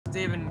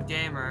Steven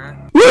Gamer.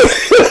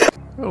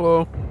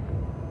 Hello.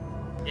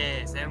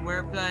 Yes, and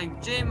we're playing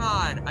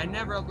Gmod. I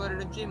never uploaded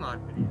a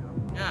Gmod video.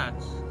 Yes.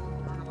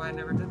 I don't know why I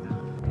never did that.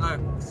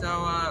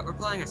 We're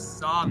playing a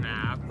Saw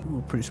map.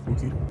 Ooh, pretty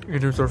spooky.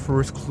 And there's our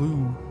first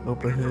clue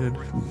up ahead.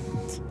 Ooh.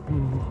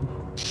 Ooh.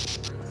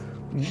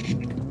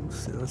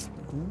 So that's,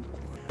 ooh.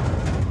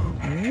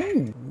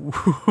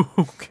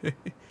 Okay.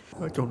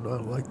 I do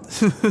not like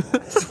this.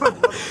 What's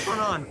going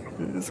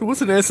on? So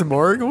what's an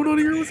ASMR going on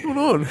here? What's going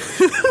on?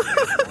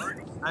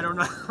 I don't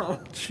know.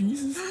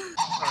 Jesus.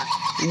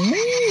 Ooh.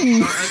 Ooh.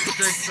 That's a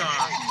big saw.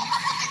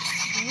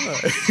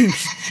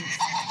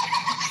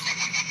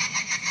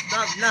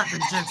 Stop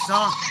laughing,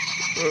 Jigsaw.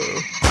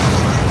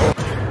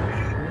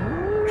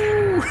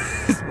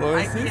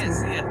 I can't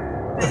see it.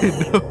 I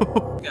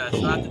know. Yeah, so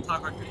I have to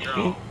talk like a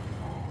girl.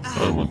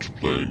 I want to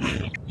play a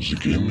game. The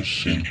game is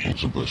simple,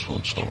 the best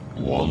one sound.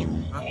 One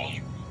room,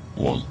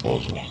 one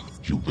puzzle.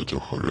 You better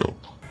hurry up.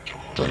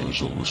 Time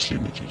is always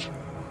limited.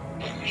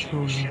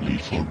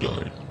 Live or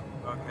die.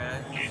 Okay.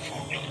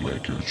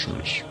 Make your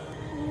choice.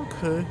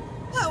 Okay.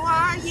 Who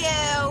are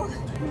you?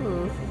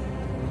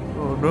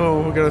 Oh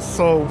no, we gotta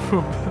solve.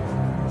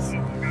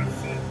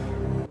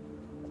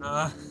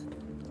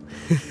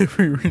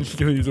 We really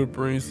gonna use our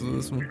brains for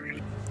this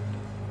one.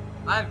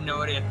 I have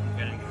no idea if I'm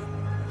getting it.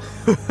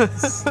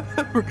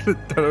 We're gonna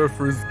die our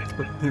first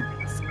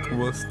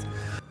quest.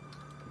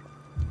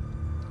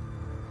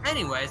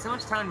 Anyways, how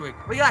much time do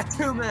we got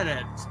 2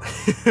 minutes.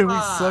 We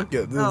suck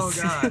at this. Oh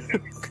god.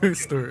 Good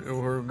start,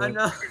 horror I man.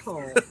 know.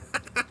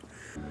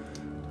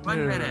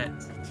 1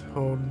 minute.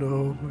 Oh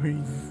no,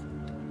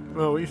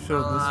 we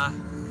failed this.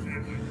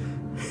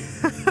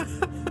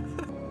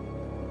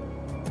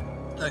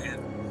 Okay.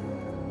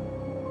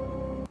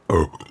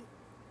 Oh.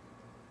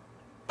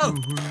 Oh!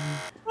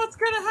 What's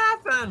gonna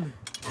happen?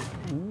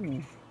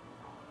 Ooh.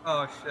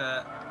 Oh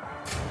shit.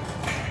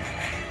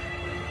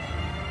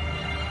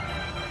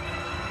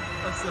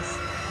 What's this?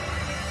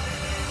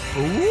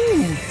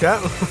 Ooh,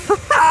 that.